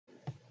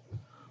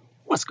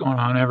What's going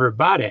on,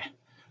 everybody?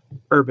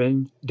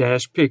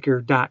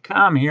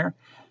 Urban-picker.com here,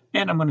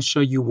 and I'm going to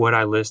show you what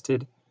I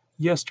listed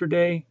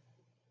yesterday,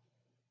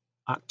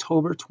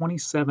 October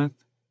 27th,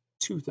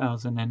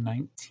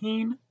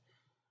 2019.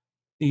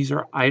 These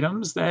are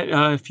items that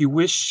if you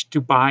wish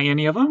to buy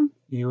any of them,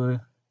 you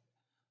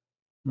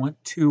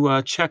want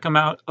to check them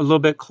out a little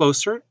bit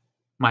closer.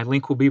 My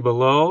link will be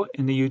below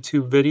in the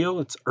YouTube video.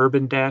 It's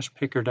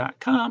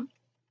urban-picker.com.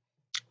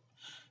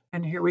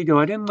 And here we go.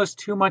 I didn't list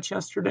too much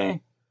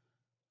yesterday.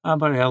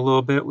 But I got a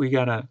little bit. We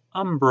got an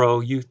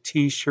Umbro youth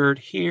t-shirt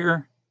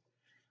here,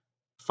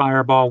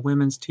 Fireball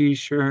women's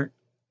t-shirt,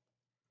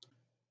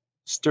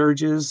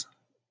 Sturgis,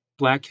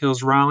 Black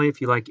Hills Raleigh.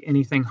 If you like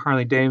anything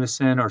Harley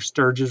Davidson or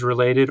Sturgis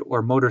related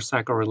or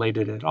motorcycle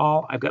related at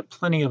all, I've got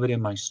plenty of it in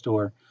my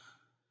store.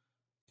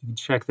 You can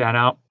check that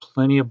out.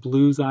 Plenty of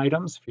blues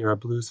items if you're a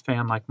blues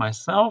fan like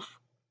myself.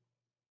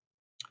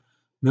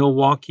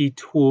 Milwaukee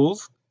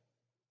Tools,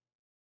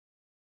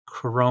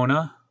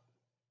 Corona.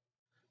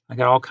 I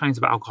got all kinds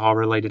of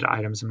alcohol-related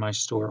items in my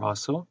store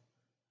also.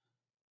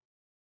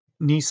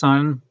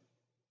 Nissan,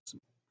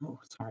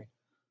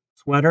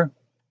 sweater.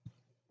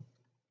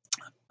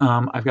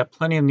 I've got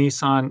plenty of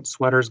Nissan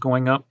sweaters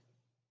going up.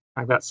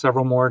 I've got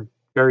several more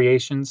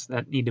variations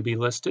that need to be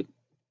listed.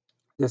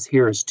 This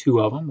here is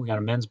two of them. We got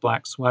a men's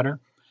black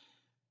sweater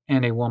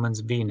and a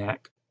woman's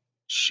V-neck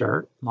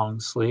shirt, long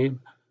sleeve.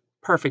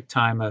 Perfect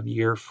time of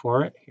year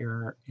for it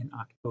here in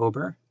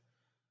October.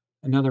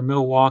 Another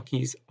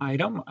Milwaukee's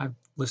item. I've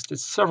listed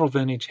several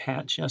vintage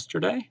hats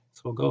yesterday,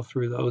 so we'll go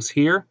through those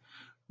here.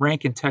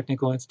 Rankin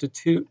Technical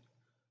Institute,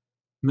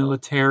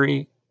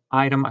 military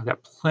item. I've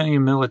got plenty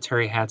of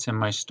military hats in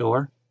my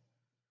store.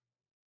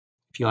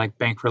 If you like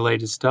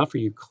bank-related stuff or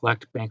you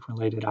collect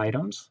bank-related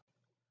items,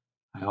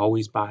 I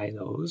always buy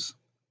those.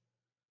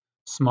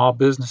 Small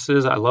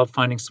businesses, I love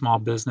finding small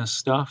business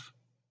stuff.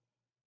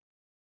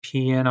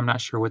 PN, I'm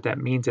not sure what that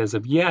means as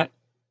of yet,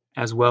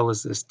 as well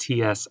as this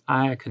TSI.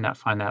 I could not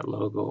find that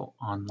logo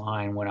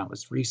online when I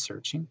was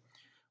researching.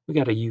 We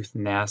got a youth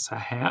NASA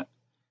hat.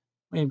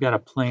 We've got a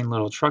plain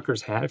little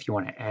trucker's hat. If you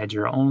want to add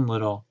your own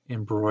little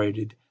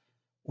embroidered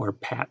or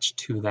patch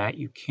to that,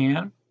 you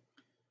can.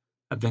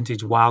 A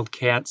vintage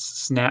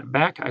Wildcats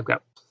snapback. I've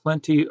got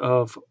plenty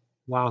of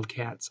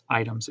Wildcats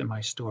items in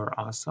my store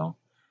also.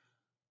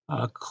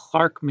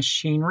 Clark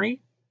Machinery.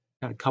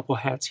 Got a couple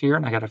hats here,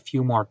 and I got a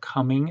few more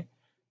coming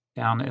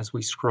down as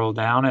we scroll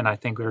down, and I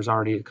think there's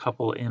already a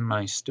couple in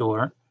my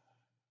store.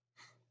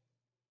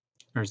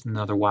 There's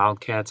another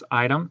Wildcats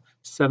item.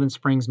 Seven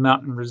Springs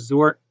Mountain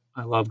Resort.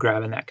 I love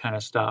grabbing that kind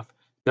of stuff.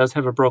 It does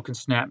have a broken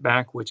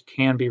snapback, which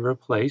can be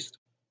replaced.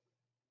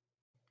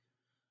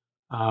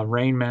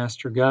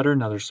 Rainmaster Gutter,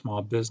 another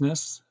small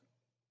business.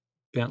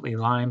 Bentley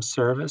Lime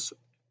Service,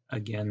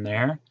 again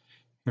there.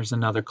 Here's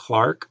another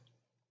Clark,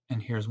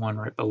 and here's one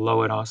right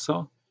below it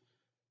also.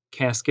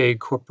 Cascade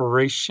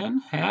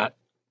Corporation hat.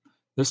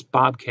 This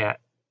Bobcat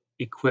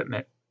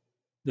equipment,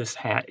 this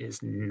hat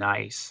is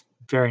nice.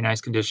 Very nice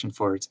condition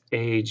for its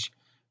age.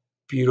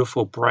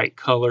 Beautiful bright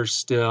colors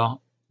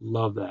still.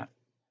 Love that.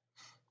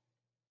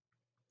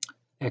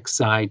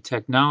 Xide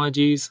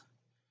Technologies.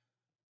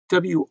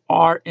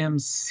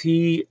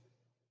 WRMC.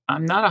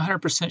 I'm not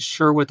 100%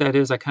 sure what that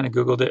is. I kind of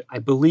Googled it. I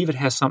believe it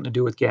has something to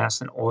do with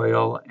gas and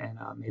oil and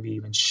maybe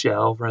even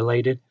Shell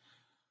related.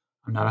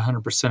 I'm not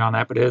 100% on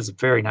that, but it is a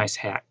very nice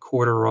hat.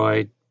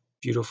 Corduroy,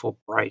 beautiful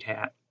bright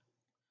hat.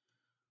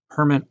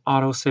 Herman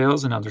Auto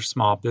Sales, another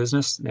small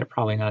business. They're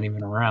probably not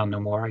even around no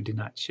more. I did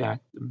not check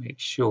to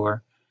make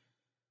sure.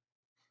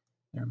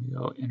 There we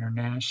go.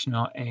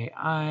 International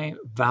AI.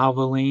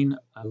 Valvoline.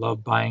 I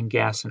love buying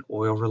gas and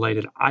oil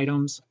related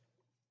items.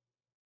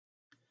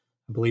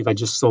 I believe I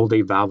just sold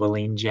a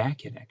Valvoline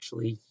jacket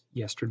actually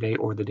yesterday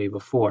or the day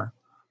before.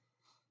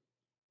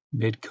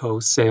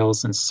 Midco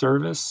Sales and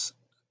Service.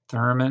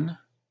 Thurman.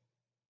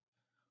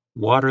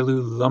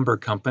 Waterloo Lumber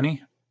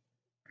Company.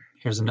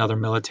 Here's another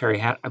military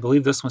hat. I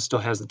believe this one still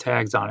has the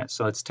tags on it,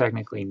 so it's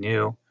technically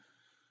new.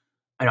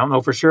 I don't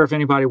know for sure if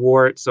anybody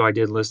wore it, so I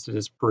did list it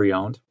as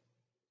pre-owned.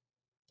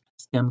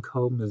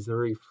 Stemco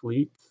Missouri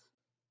Fleet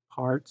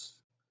Parts.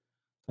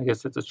 I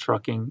guess it's a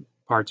trucking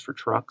parts for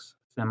trucks,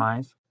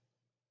 semis.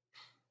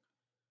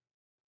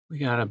 We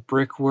got a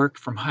Brickwork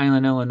from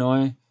Highland,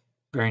 Illinois.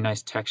 Very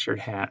nice textured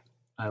hat.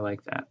 I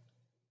like that.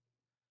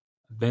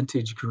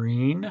 Vintage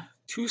Green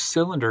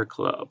 2-cylinder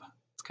club.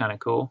 It's kind of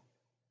cool.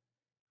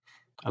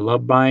 I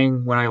love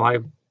buying when I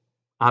like,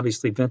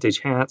 obviously, vintage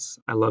hats.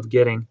 I love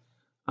getting,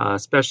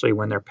 especially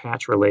when they're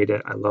patch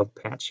related. I love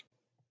patch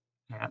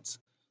hats.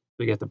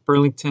 We got the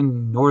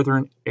Burlington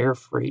Northern Air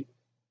Freight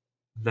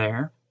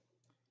there.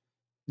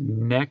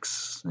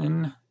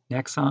 Nexon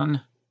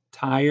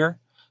Tire.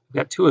 I've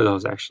got two of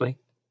those actually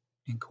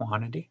in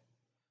quantity.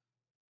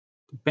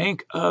 The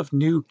Bank of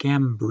New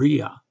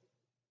Gambria.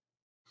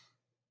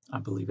 I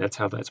believe that's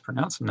how that's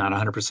pronounced. I'm not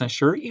 100%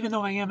 sure, even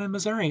though I am in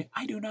Missouri.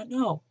 I do not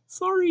know.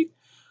 Sorry.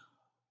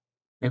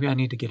 Maybe I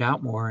need to get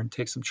out more and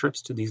take some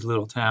trips to these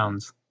little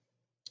towns.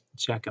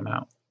 Check them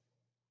out.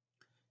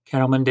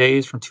 Cattleman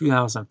Days from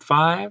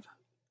 2005.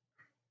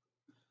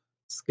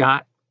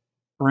 Scott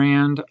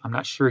brand. I'm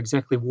not sure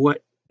exactly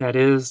what that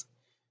is.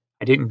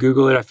 I didn't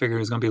Google it. I figured it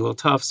was going to be a little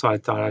tough, so I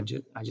thought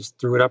I just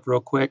threw it up real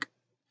quick.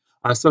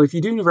 So if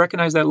you do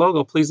recognize that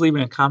logo, please leave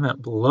me a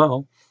comment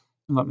below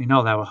and let me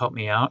know. That will help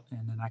me out,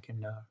 and then I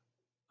can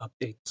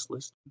update this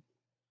list.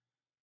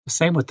 The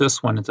same with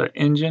this one. It's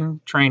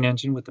an train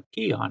engine with a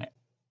P on it.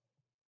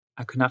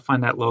 I could not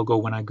find that logo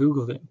when I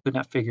Googled it. Could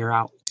not figure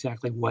out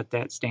exactly what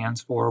that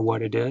stands for or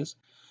what it is.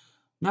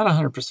 Not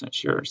 100%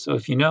 sure. So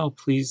if you know,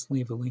 please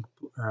leave a link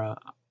or a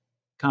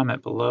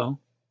comment below.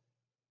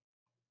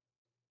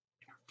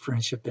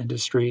 Friendship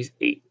Industries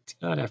 8.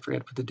 God, I forgot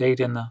to put the date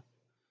in the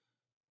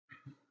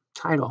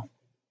title.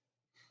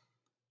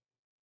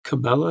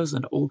 Cabela's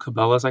and old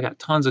Cabela's. I got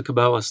tons of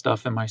Cabela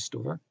stuff in my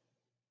store.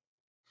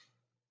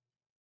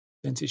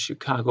 Vintage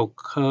Chicago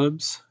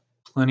Cubs.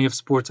 Plenty of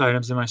sports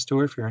items in my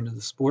store if you're into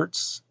the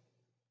sports.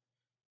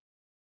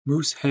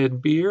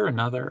 Moosehead Beer,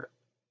 another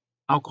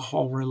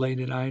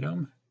alcohol-related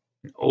item.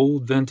 An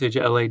old vintage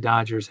LA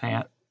Dodgers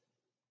hat.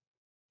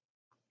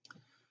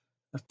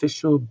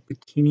 Official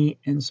Bikini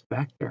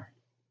Inspector.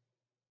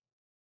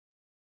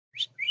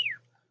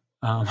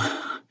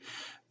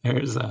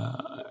 There's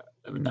a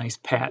nice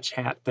patch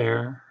hat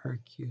there.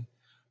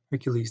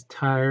 Hercules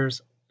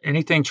tires.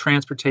 Anything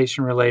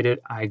transportation related,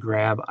 I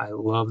grab. I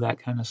love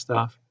that kind of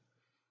stuff.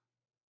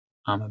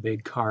 I'm a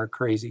big car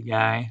crazy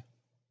guy.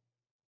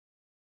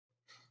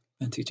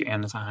 Vintage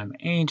Anaheim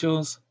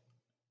Angels.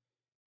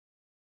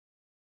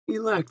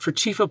 Elect for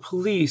Chief of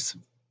Police.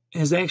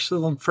 His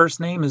actual first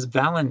name is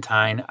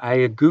Valentine. I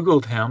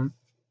Googled him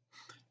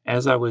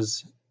as I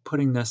was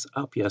putting this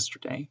up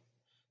yesterday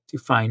to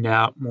find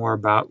out more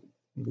about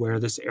where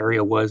this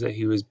area was that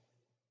he was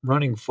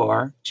running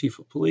for, Chief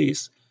of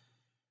Police.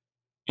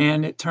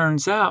 And it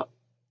turns out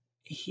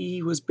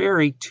he was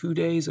buried 2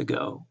 days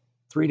ago,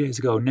 3 days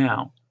ago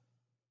now.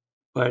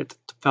 But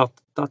thought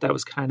that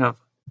was kind of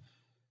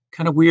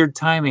weird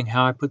timing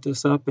how I put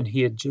this up, and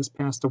he had just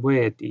passed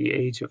away at the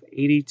age of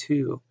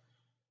 82.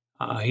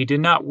 He did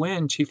not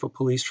win Chief of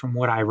Police from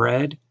what I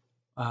read,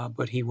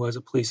 but he was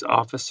a police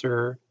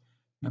officer.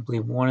 I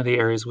believe one of the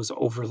areas was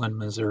Overland,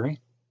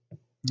 Missouri,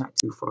 not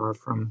too far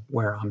from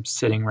where I'm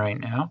sitting right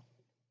now.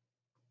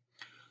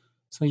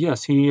 So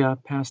yes, he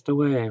passed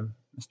away,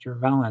 Mr.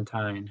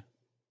 Valentine.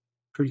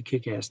 Pretty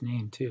kick-ass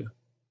name too.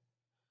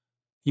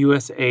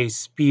 USA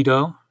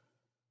Speedo.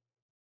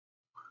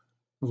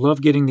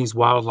 Love getting these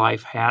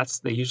wildlife hats.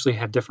 They usually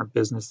have different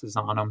businesses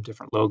on them,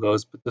 different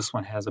logos, but this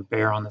one has a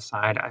bear on the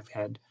side. I've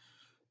had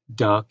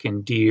duck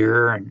and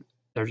deer, and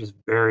they're just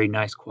very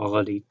nice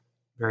quality,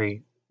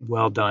 very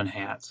well done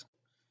hats.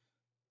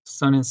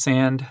 Sun and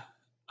Sand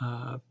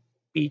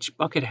beach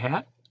bucket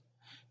hat.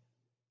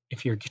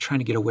 If you're trying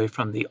to get away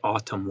from the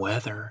autumn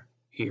weather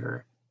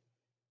here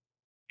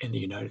in the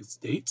United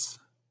States,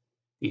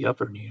 the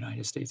upper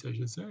United States, I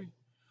should say.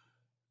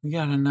 We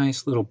got a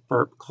nice little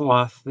burp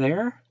cloth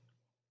there.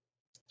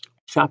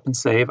 Shop and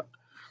Save.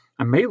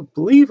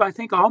 I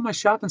think all my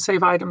Shop and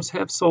Save items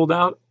have sold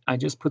out. I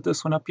just put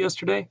this one up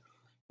yesterday.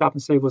 Shop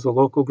and Save was a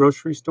local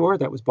grocery store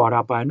that was bought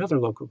out by another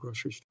local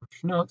grocery store,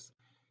 Schnucks,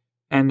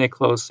 and they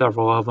closed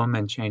several of them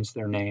and changed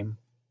their name.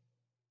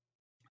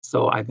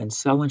 So I've been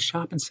selling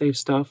Shop and Save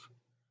stuff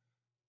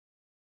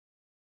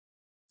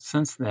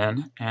since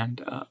then,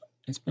 and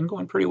it's been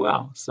going pretty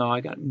well. So I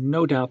got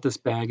no doubt this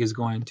bag is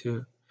going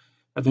to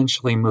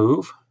eventually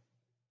move.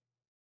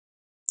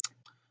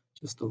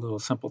 Just a little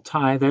simple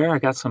tie there. I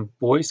got some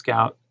Boy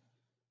Scout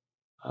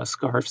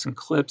scarves and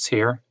clips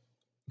here.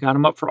 Got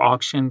them up for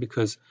auction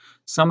because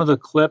some of the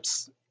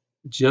clips,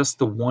 just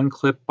the one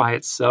clip by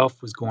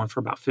itself, was going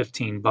for about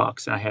 15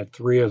 bucks. And I had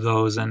 3 of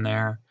those in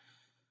there,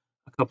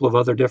 a couple of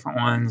other different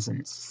ones,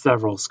 and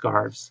several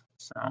scarves.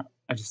 So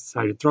I just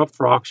decided to throw up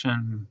for auction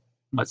and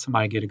let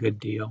somebody get a good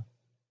deal.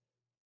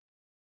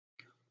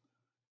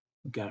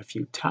 We've got a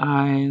few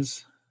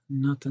ties,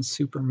 nothing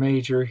super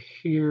major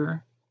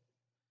here.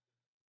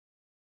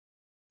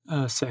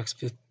 Saks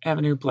Fifth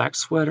Avenue black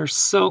sweater,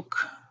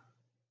 silk,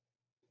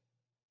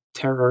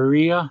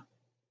 Terraria,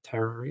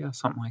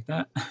 something like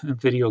that.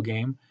 Video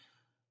game,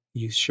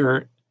 used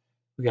shirt.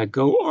 We got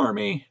Go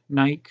Army,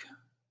 Nike.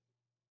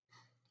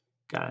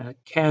 Got a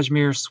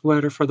cashmere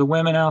sweater for the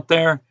women out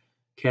there.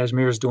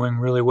 Cashmere is doing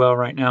really well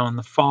right now in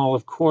the fall,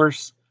 of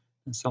course,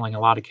 and selling a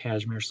lot of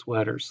cashmere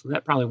sweaters. So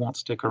that probably won't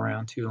stick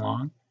around too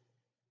long.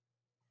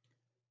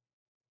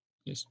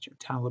 Just your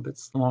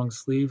Talbot's long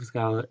sleeves.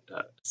 Got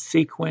a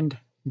sequined,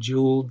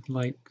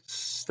 jeweled-like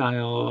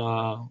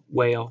style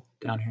whale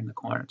down here in the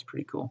corner. It's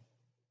pretty cool.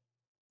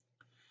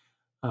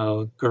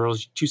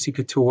 Girls' Juicy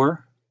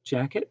Couture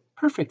jacket.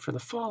 Perfect for the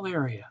fall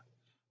area.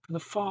 For the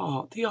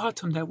fall, the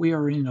autumn that we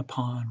are in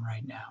upon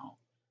right now.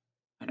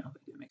 I know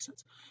that didn't make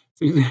sense.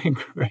 Susan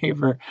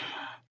Engraver,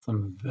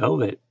 some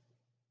velvet,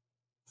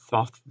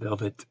 soft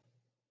velvet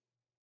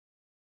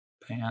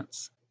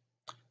pants.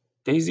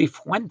 Daisy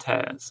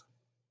Fuentes,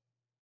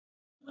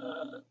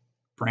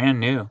 brand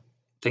new. I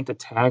think the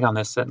tag on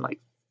this said like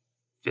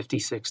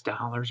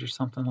 $56 or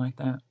something like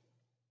that.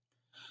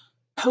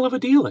 Hell of a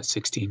deal at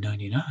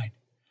 $16.99.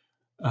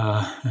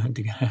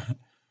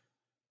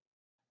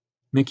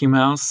 Mickey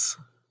Mouse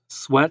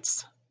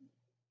sweats.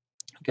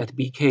 Got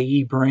the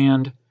BKE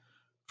brand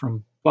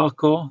from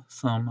Buckle.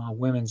 Some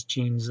women's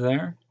jeans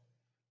there.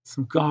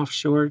 Some golf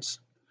shorts.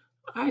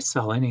 I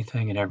sell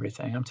anything and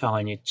everything. I'm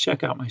telling you,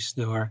 check out my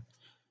store.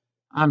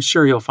 I'm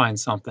sure you'll find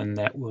something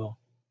that will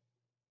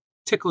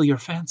tickle your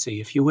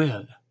fancy, if you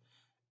will.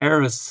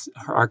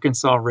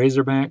 Arkansas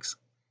Razorbacks,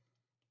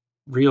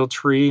 real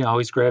tree. I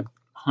always grab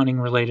hunting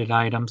related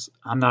items.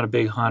 I'm not a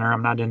big hunter.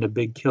 I'm not into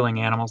big killing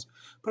animals,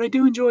 but I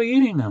do enjoy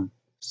eating them.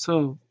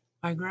 So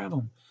I grab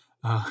them.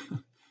 Uh,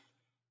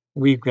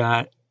 we've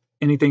got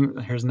anything.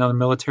 Here's another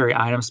military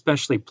item,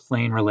 especially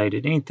plane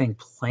related. Anything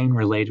plane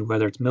related,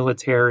 whether it's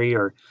military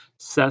or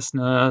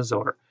Cessnas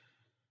or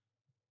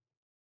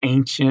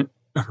ancient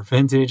or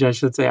vintage, I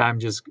should say. I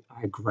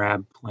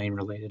grab plane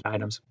related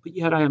items, but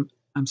yet I'm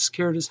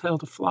scared as hell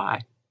to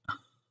fly.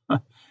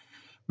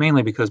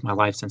 Mainly because my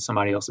life's in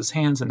somebody else's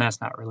hands, and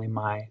that's not really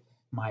my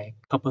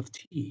cup of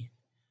tea.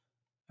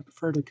 I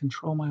prefer to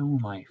control my own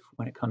life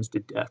when it comes to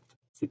death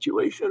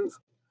situations.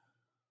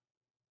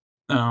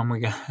 We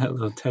got a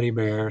little teddy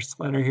bear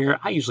sweater here.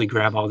 I usually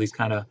grab all these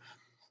kind of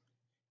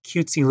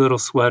cutesy little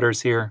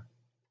sweaters here,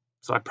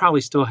 so I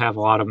probably still have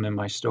a lot of them in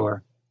my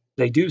store.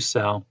 They do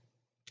sell.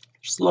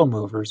 They're slow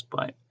movers,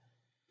 but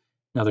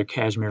another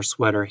cashmere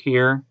sweater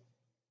here.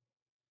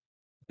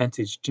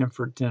 Vintage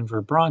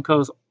Denver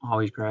Broncos.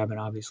 Always grabbing,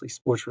 obviously,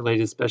 sports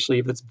related, especially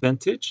if it's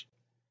vintage.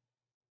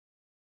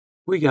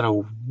 We got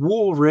a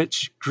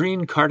Woolrich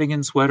green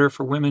cardigan sweater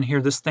for women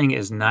here. This thing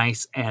is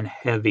nice and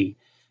heavy.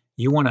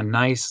 You want a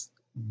nice,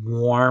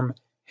 warm,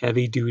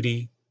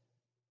 heavy-duty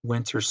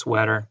winter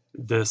sweater.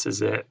 This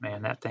is it,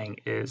 man. That thing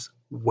is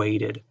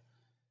weighted.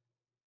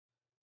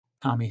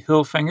 Tommy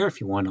Hilfiger,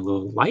 if you want a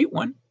little light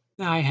one,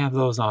 I have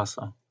those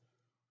also.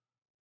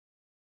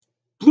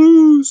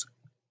 Blues,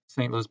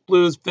 St. Louis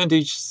Blues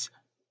vintage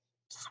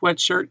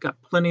sweatshirt.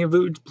 Got plenty of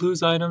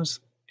blues items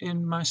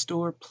in my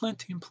store,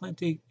 plenty and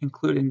plenty,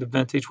 including the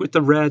vintage with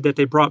the red that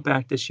they brought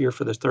back this year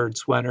for the third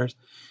sweaters.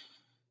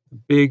 The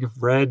big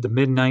red, the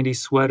mid-90s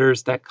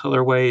sweaters, that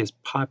colorway is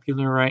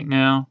popular right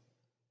now.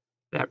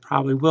 That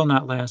probably will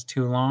not last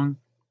too long.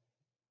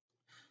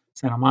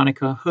 Santa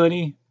Monica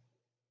hoodie,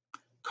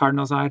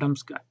 Cardinals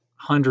items, got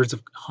hundreds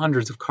of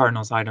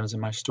Cardinals items in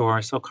my store.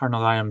 I sell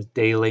Cardinals items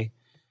daily.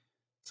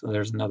 So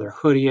there's another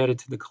hoodie added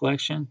to the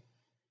collection.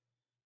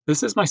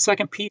 This is my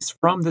second piece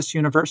from this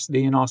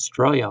university in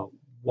Australia,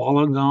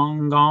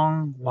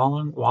 Wollongong.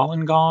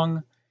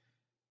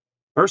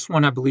 First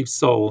one, I believe,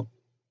 sold.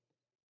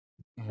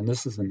 And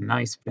this is a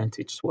nice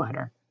vintage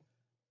sweater.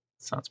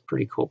 So it's a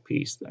pretty cool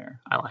piece there.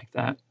 I like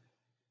that.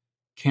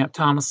 Camp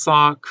Thomas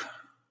sock.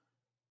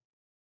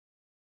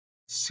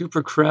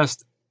 Super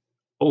Crest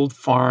Old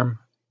Farm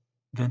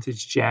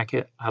vintage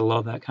jacket. I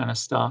love that kind of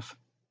stuff.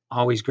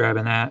 Always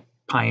grabbing that.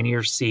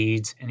 Pioneer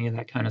seeds, any of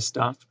that kind of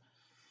stuff.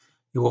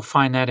 You will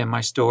find that in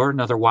my store.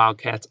 Another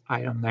Wildcats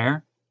item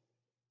there.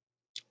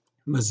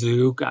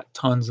 Mizzou, got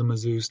tons of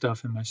Mizzou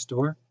stuff in my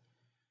store.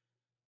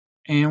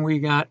 And we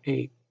got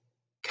a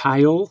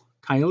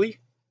Kylie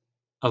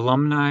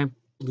alumni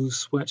blue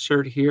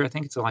sweatshirt here. I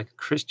think it's like a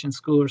Christian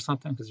school or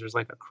something because there's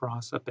like a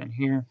cross up in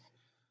here.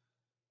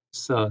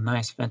 So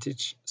nice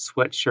vintage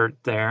sweatshirt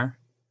there.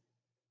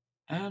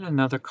 And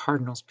another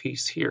Cardinals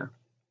piece here.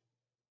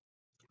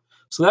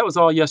 So that was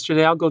all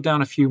yesterday. I'll go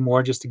down a few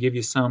more just to give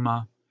you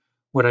some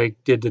what I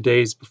did the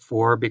days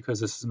before because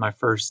this is my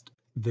first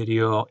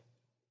video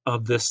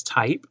of this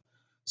type.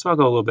 So I'll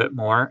go a little bit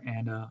more,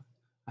 and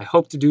I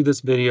hope to do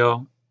this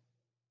video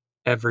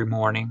every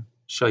morning,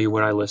 show you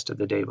what I listed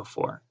the day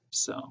before.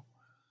 So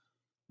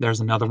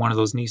there's another one of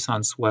those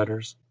Nissan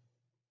sweaters.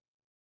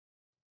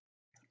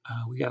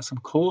 We got some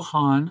Cole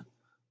Haan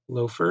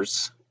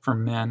loafers for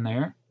men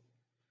there.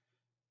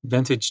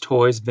 Vintage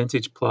toys,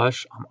 vintage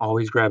plush. I'm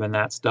always grabbing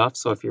that stuff.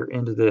 So if you're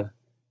into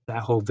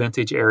that whole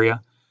vintage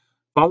area,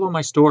 follow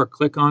my store.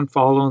 Click on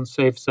follow and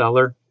save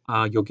seller.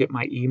 You'll get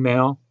my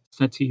email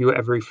sent to you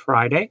every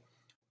Friday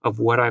of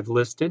what I've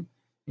listed.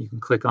 You can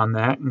click on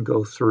that and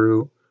go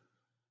through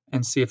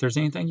and see if there's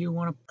anything you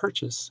want to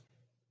purchase.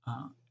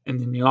 And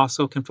then you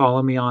also can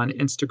follow me on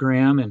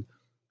Instagram and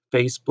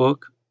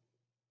Facebook,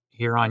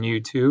 here on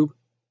YouTube.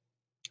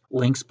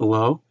 Links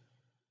below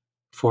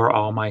for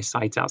all my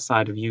sites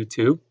outside of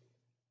YouTube.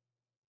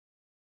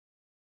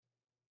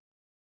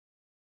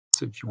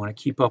 So if you want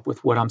to keep up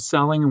with what I'm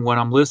selling and what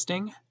I'm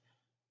listing,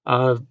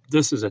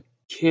 this is a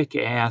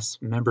kick-ass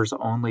members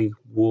only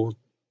wool,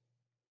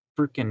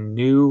 freaking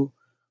new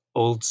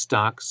old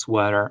stock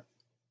sweater.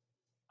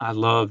 I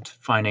loved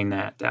finding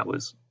that. That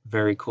was a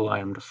very cool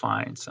item to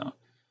find. So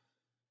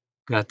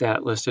got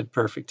that listed.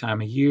 Perfect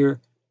time of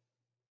year.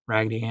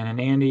 Raggedy Ann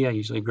and Andy. I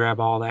usually grab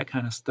all that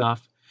kind of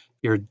stuff.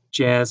 If you're a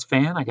jazz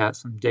fan, I got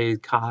some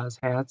Dave Koz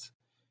hats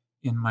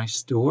in my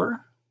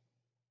store.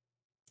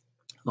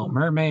 Little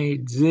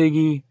Mermaid,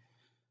 Ziggy.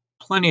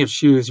 Plenty of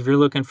shoes. If you're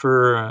looking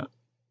for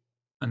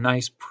a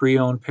nice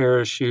pre-owned pair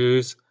of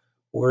shoes,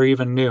 or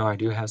even new, I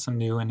do have some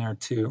new in there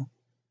too.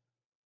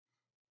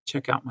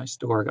 Check out my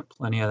store. I got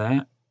plenty of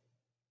that.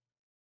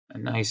 A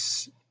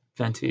nice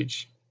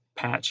vintage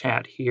patch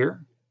hat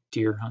here,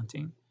 deer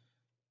hunting.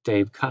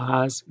 Dave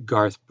Koz,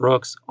 Garth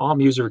Brooks, all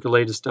music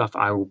related stuff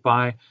I will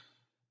buy.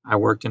 I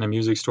worked in a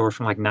music store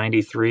from like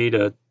 93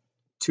 to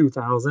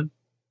 2000.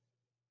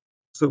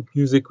 So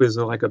music was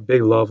like a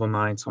big love of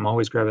mine. So I'm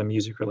always grabbing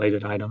music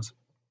related items.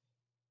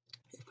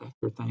 If that's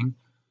your thing.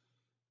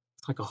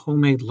 It's like a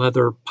homemade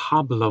leather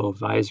Pablo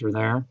visor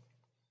there.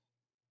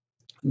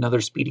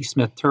 Another Speedy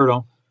Smith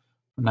turtle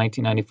from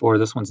 1994.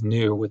 This one's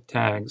new with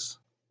tags.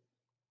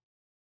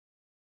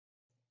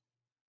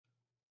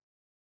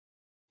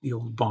 The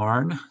old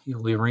barn, the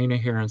old arena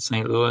here in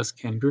St. Louis.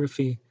 Ken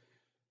Griffey.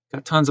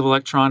 Got tons of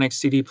electronics,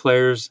 CD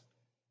players,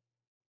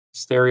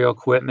 stereo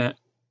equipment,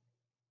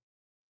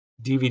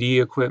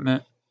 DVD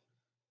equipment,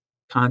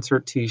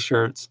 concert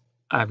t-shirts.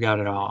 I've got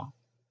it all.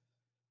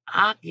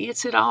 I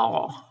gets it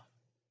all.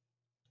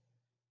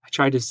 I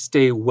try to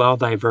stay well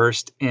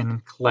diverse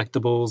in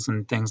collectibles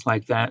and things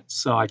like that.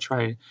 So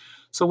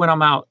when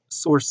I'm out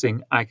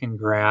sourcing, I can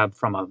grab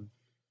from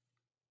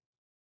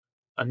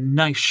a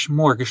nice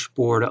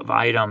smorgasbord of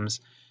items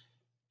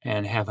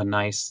and have a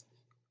nice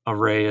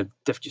array of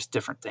just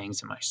different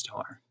things in my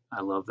store.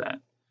 I love that.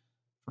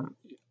 From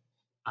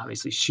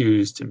obviously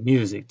shoes to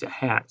music to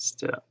hats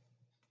to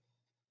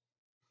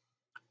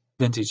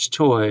vintage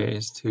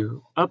toys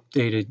to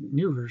updated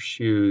newer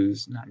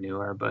shoes, not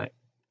newer, but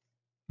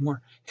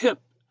more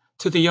hip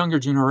to the younger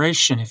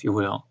generation, if you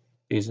will.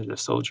 These are the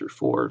Soldier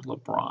 4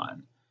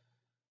 LeBron.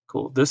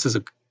 Cool. This is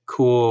a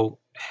cool,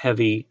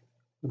 heavy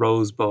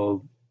rose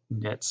bow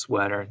knit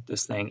sweater.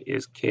 This thing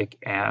is kick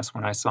ass.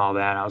 When I saw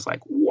that, I was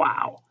like,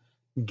 wow,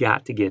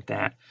 got to get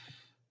that.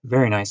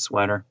 Very nice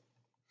sweater.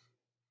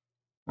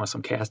 Want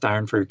some cast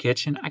iron for your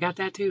kitchen? I got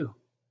that too.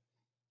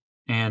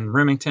 And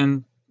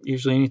Remington,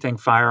 usually anything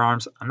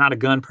firearms. I'm not a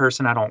gun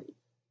person. I don't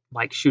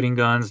like shooting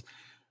guns.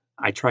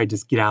 I tried to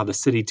get out of the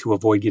city to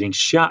avoid getting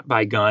shot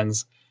by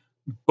guns,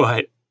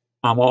 but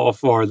I'm all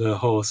for the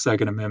whole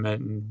Second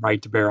Amendment and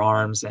right to bear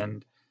arms,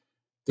 and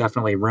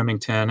definitely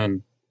Remington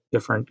and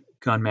different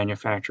gun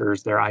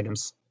manufacturers, their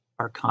items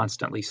are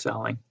constantly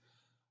selling.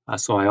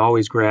 So I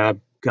always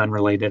grab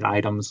gun-related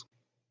items.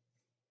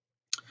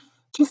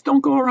 Just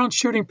don't go around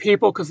shooting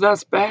people because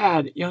that's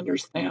bad. You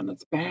understand?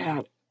 That's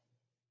bad.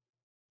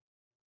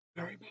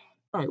 Very bad.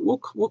 All right,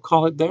 we'll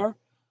call it there.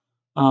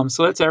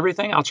 So that's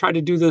everything. I'll try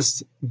to do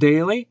this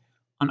daily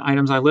on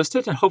items I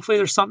listed, and hopefully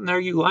there's something there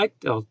you like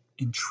that'll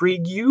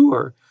intrigue you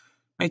or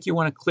make you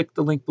want to click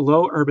the link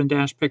below,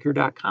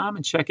 urban-picker.com,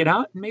 and check it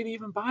out and maybe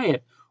even buy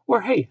it. Or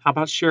hey, how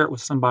about share it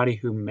with somebody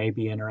who may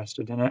be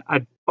interested in it?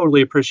 I'd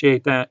totally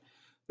appreciate that.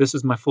 This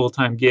is my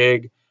full-time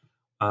gig.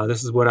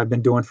 This is what I've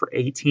been doing for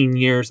 18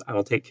 years. I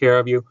will take care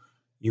of you.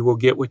 You will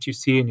get what you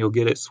see, and you'll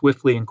get it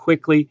swiftly and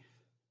quickly.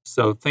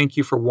 So thank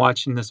you for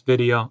watching this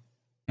video,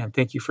 and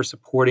thank you for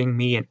supporting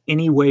me in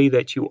any way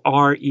that you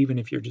are, even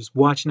if you're just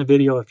watching the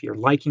video, if you're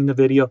liking the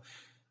video,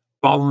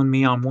 following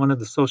me on one of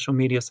the social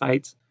media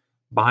sites,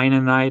 buying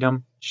an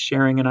item,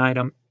 sharing an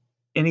item.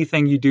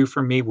 Anything you do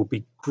for me will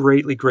be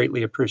greatly,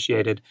 greatly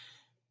appreciated,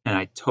 and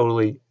I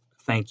totally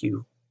thank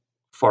you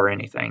for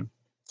anything.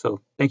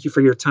 So thank you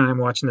for your time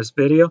watching this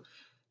video,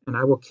 and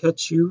I will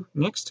catch you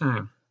next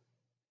time.